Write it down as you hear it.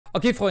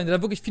Okay, Freunde, da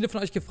wirklich viele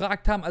von euch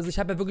gefragt haben, also ich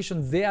habe ja wirklich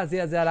schon sehr,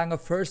 sehr, sehr lange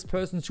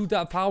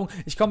First-Person-Shooter-Erfahrung.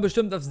 Ich komme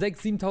bestimmt auf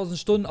 6.000, 7.000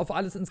 Stunden auf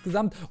alles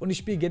insgesamt und ich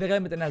spiele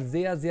generell mit einer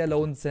sehr, sehr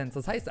lowen Sense.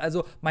 Das heißt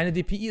also, meine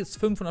DPI ist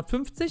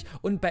 550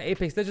 und bei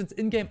Apex Legends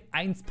Ingame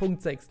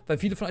 1.6. Weil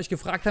viele von euch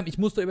gefragt haben, ich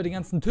muss da über den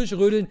ganzen Tisch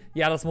rödeln.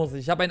 Ja, das muss ich.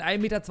 Ich habe ein 1,20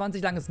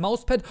 Meter langes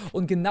Mauspad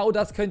und genau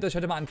das könnt ihr euch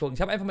heute mal angucken.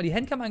 Ich habe einfach mal die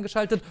Handcam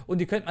angeschaltet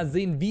und ihr könnt mal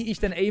sehen, wie ich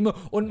denn aime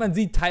und man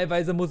sieht,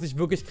 teilweise muss ich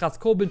wirklich krass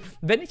kurbeln.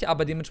 Wenn ich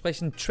aber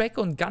dementsprechend tracke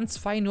und ganz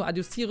fein nur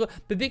adjustiere,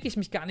 bewege ich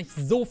mich gar nicht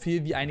so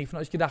viel, wie einige von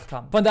euch gedacht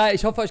haben. Von daher,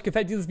 ich hoffe, euch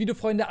gefällt dieses Video,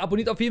 Freunde.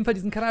 Abonniert auf jeden Fall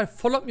diesen Kanal,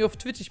 followt mir auf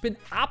Twitch. Ich bin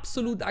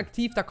absolut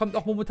aktiv, da kommt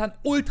auch momentan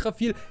ultra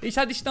viel. Ich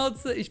halte die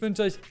Schnauze, ich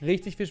wünsche euch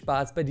richtig viel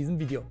Spaß bei diesem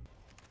Video.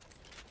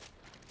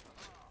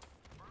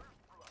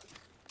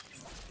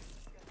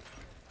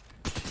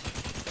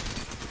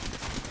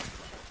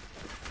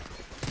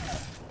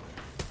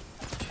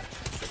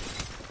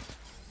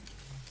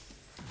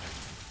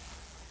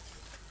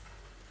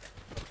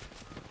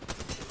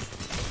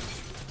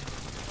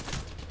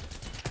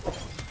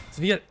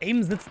 Wie gesagt,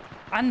 Aim sitzt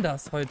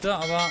anders heute,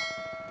 aber...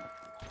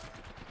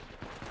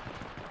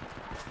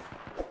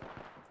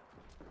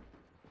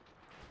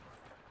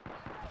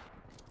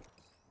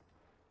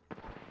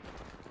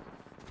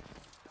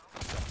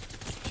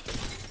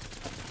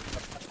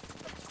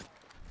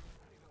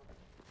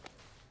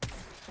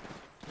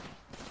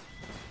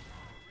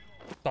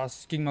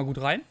 Das ging mal gut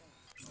rein.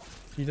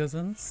 Viele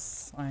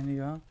sind's,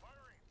 einige.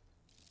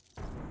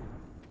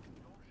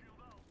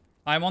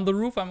 I'm on the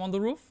roof, I'm on the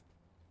roof.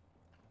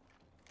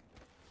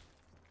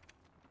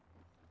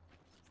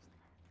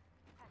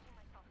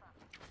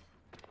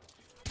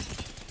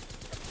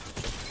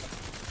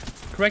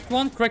 Cracked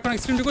one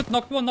extremely good,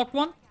 knocked one, knocked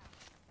one.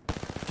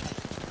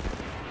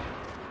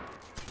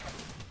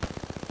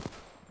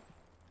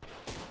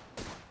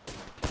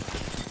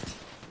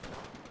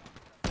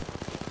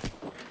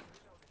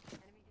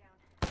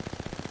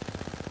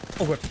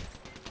 Oh gut.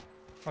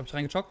 Hab ich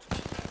reingechockt.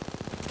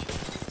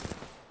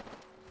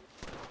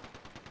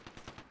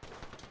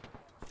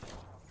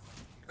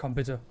 Komm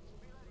bitte.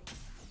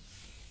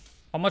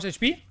 How much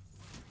HP?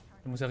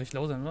 Der muss ja richtig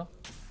low sein, oder?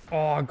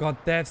 Oh Gott,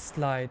 Death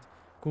Slide.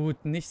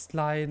 Gut, nicht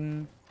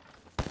sliden.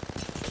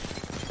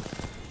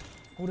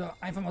 Oder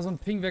einfach mal so ein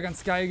Ping wäre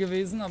ganz geil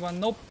gewesen, aber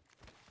nope.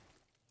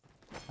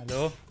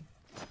 Hallo?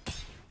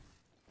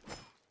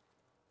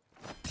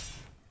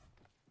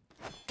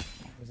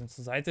 Wir sind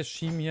zur Seite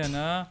schieben hier,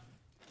 ne?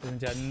 Wir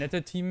sind ja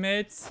nette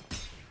Teammates.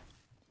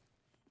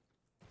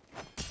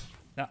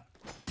 Ja.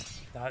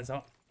 Da ist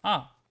er.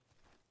 Ah.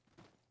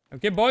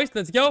 Okay, Boys,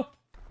 let's go.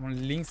 Und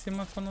links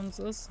jemand von uns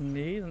ist?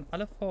 Nee, sind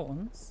alle vor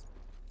uns.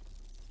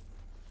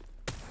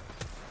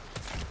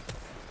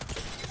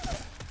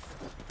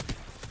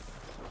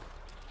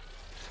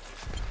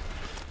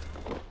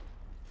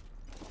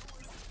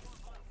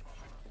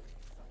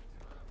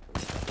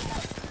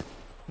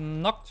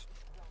 Knockt.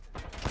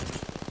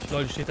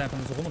 Lol, die steht da einfach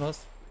nur so rum, oder was?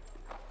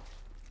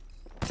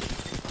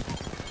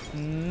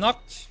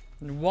 Knockt.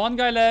 One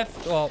guy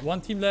left. Oh,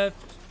 one team left.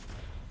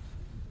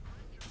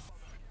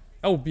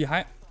 Oh,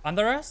 behind.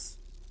 Under us?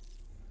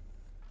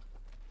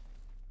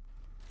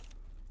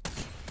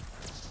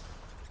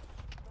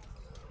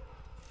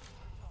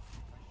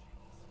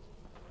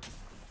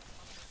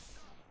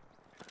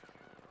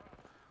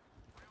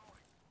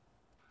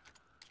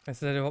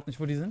 Weißt du da überhaupt nicht,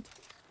 wo die sind?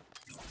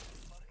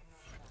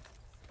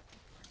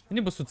 Wenn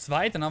die bloß zu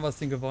zweit, dann haben wir das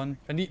Ding gewonnen.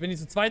 Wenn die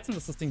zu zweit sind,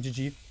 ist das Ding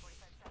GG.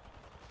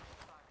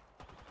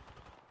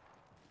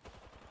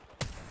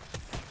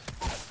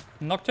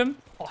 Knockt him.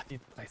 Oh, die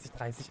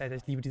 30-30, Alter.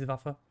 Ich liebe diese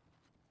Waffe.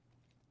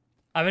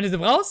 Aber wenn du sie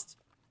brauchst,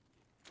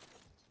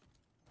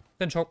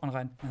 dann schaut man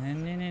rein.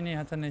 Nee,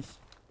 hat er nicht.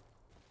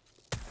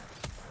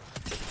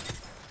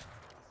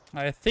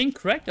 I think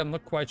cracked. I'm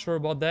not quite sure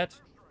about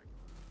that.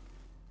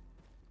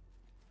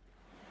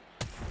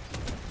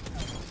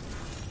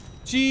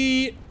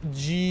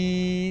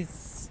 GG's.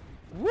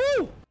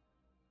 Woo!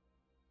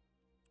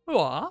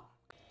 Ja.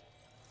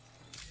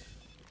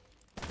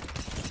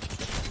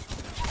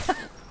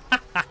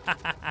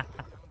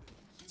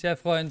 Tja,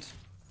 Freund.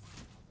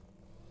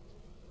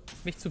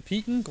 Mich zu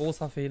pieken,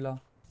 großer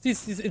Fehler. Sie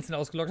ist instant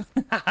ausgeloggt.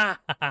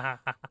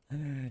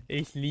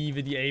 Ich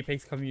liebe die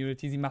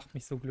Apex-Community. Sie macht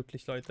mich so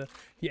glücklich, Leute.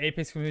 Die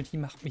Apex-Community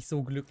macht mich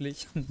so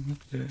glücklich.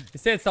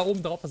 Ist der jetzt da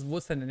oben drauf? Wo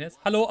ist der denn jetzt?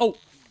 Hallo? Oh!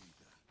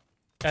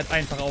 Er hat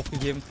einfach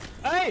aufgegeben.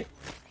 Ey!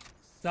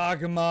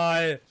 Sage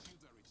mal.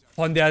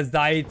 Von der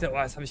Seite. Oh,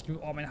 das habe ich...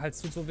 Oh, mein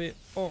Hals tut so weh.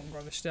 Oh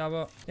Gott, ich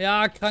sterbe.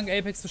 Ja, krank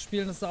Apex zu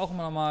spielen, das ist auch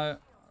immer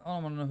nochmal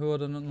eine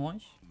Hürde mit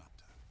euch.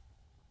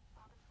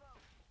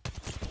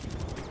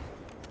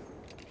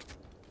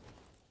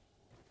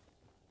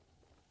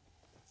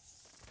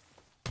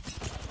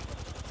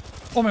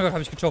 Oh mein Gott,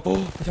 habe ich gechockt. Oh,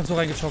 ich habe so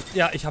reingechockt.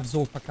 Ja, ich habe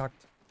so verkackt.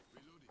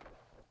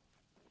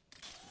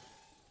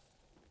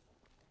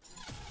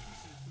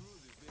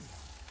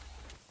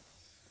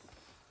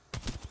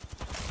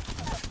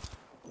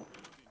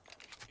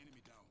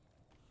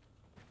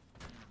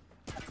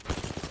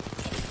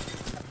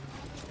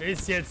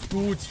 Ist jetzt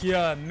gut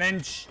hier,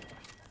 Mensch.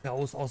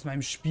 Raus aus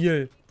meinem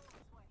Spiel.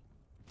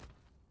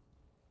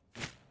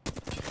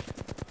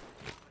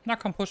 Na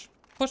komm, push.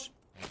 Push.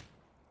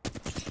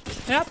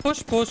 Ja,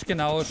 push, push,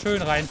 genau.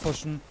 Schön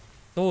reinpushen.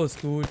 So ist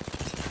gut.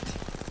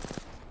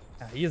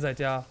 Ja, ihr seid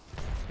ja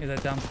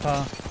ein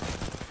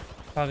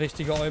paar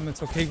richtige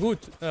Eumels. Okay, gut.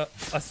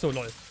 Achso,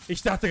 lol.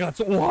 Ich dachte gerade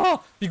so,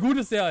 oha, wie gut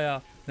ist der?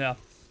 Ja. Ja.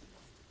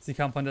 Sie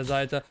kam von der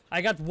Seite.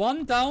 I got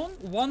one down.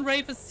 One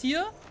Wraith is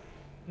here.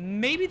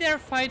 Maybe they're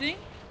fighting.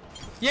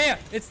 Yeah,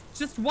 it's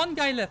just one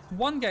guy left.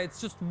 One guy.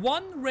 It's just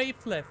one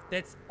Wraith left.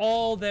 That's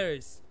all there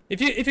is. If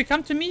you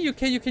come to me, you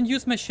can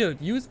use my shield.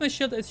 Use my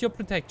shield as your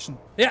protection.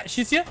 Yeah,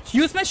 she's here.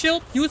 Use my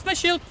shield. Use my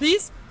shield,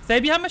 please. Stay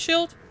behind my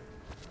shield.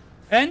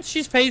 And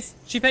she faced.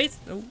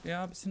 Oh,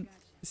 ja, bisschen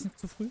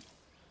zu früh.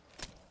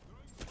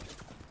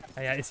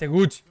 Ja, ist ja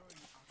gut.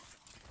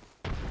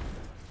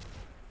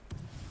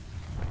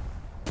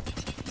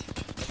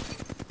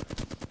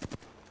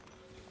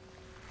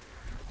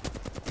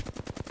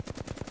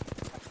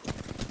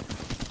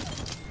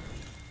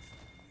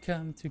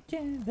 Come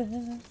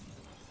together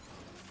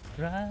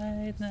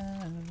right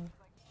now.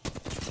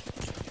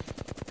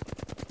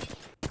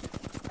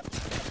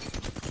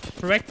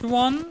 Correct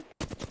one.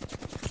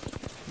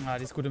 Ah,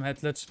 die ist gut im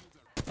Headlet.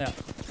 Ja.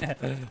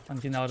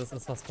 Und genau das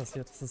ist, was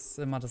passiert. Das ist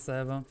immer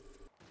dasselbe.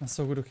 Das ist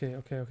so gut,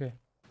 okay.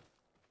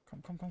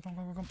 Komm.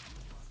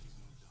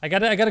 I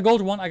got a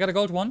gold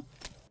one.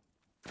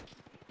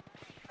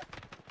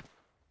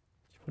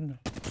 Die Hunde.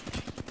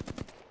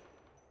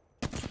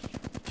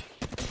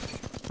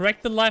 Correct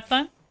the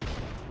lifeline.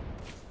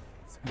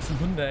 Das sind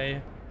Hunde,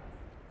 ey.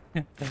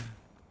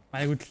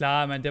 Na gut,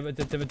 klar, mit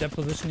der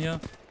Position hier.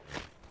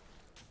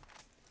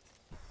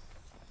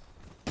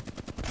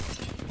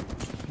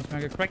 Nicht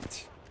mal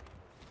gecrackt.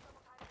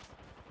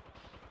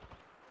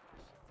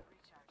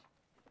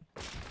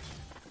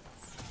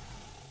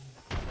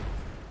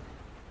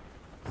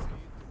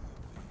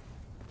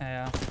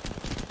 Ja.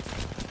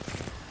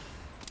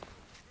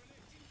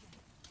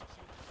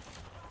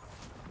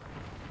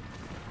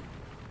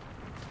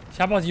 Ich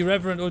habe auch die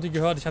Reverend Ulti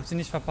gehört, ich habe sie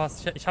nicht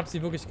verpasst. Ich habe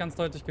sie wirklich ganz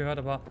deutlich gehört,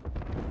 aber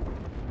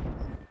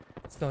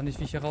ich weiß doch nicht,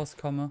 wie ich hier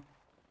rauskomme.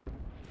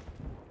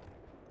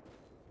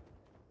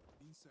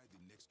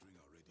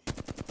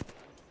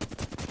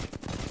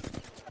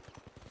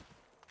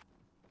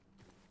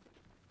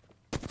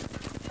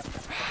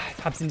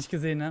 Ich habe sie nicht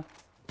gesehen, ne?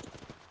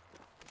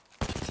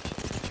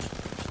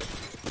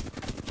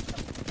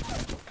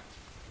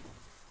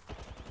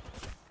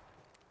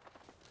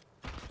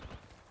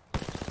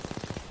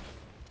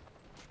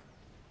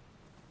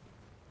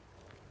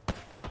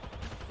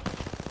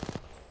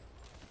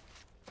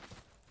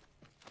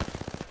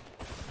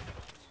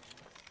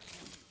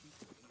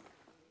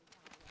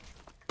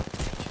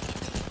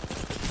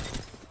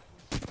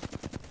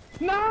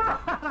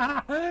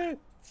 Nein!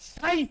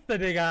 Scheiße,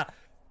 Digga!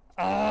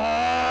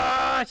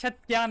 Oh, ich hätte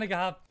es gerne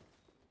gehabt.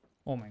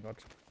 Oh mein Gott.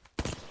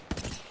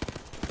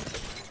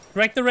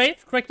 Crack the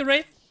Wraith.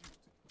 20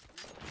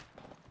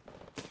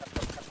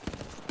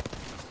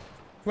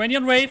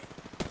 on Wraith.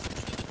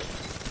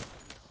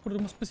 Bruder,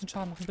 du musst ein bisschen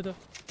Schaden machen, bitte.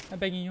 I'm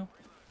begging you.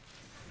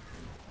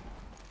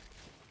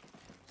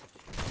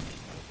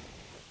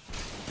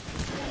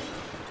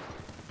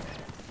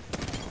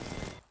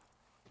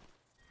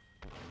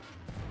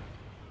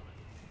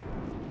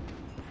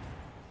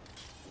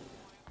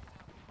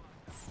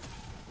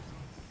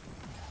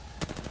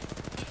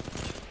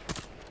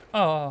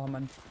 Oh,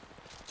 Mann.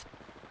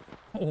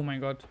 Oh mein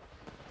Gott.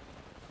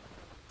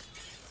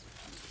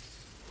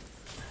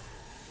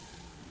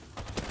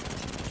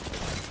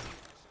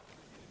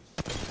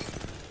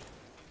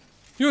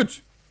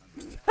 Huge.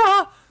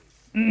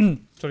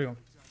 Entschuldigung.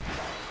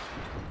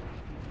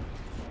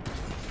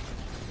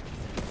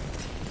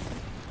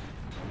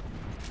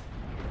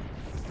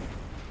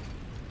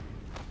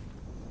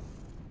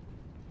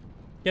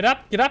 Get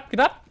up.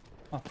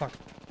 Oh, fuck.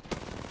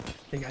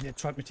 Digga, der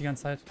trollt mich die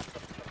ganze Zeit.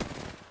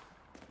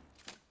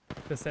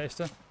 Das ist der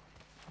echte.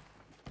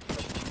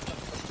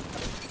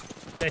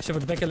 Der echte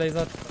wird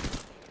weggelasert.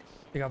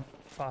 Digga,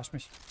 verarsch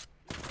mich.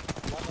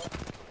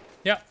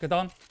 Ja, get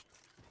down.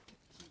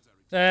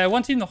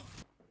 One Team noch.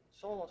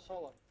 Solo.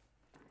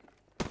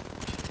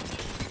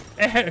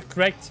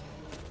 Cracked.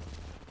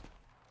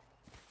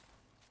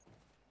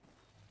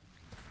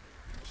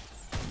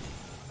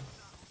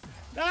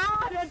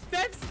 Ah, der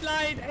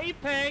Deathslide,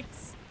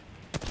 Apex.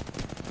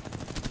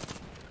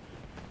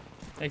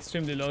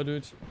 Extremely low,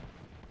 dude.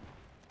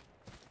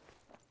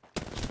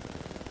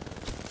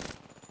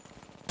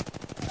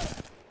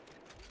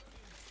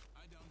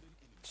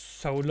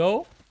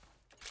 Solo.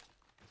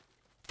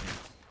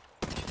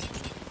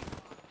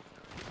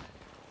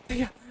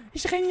 Digga,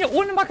 ich renne hier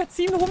ohne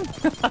Magazin rum.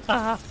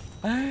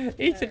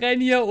 Ich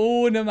renne hier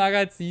ohne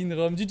Magazin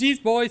rum.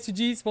 GG's, Boys.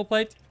 GG's, well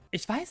played.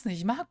 Ich weiß nicht,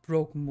 ich mag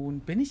Broken Moon.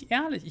 Bin ich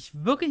ehrlich. Ich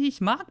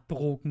mag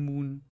Broken Moon.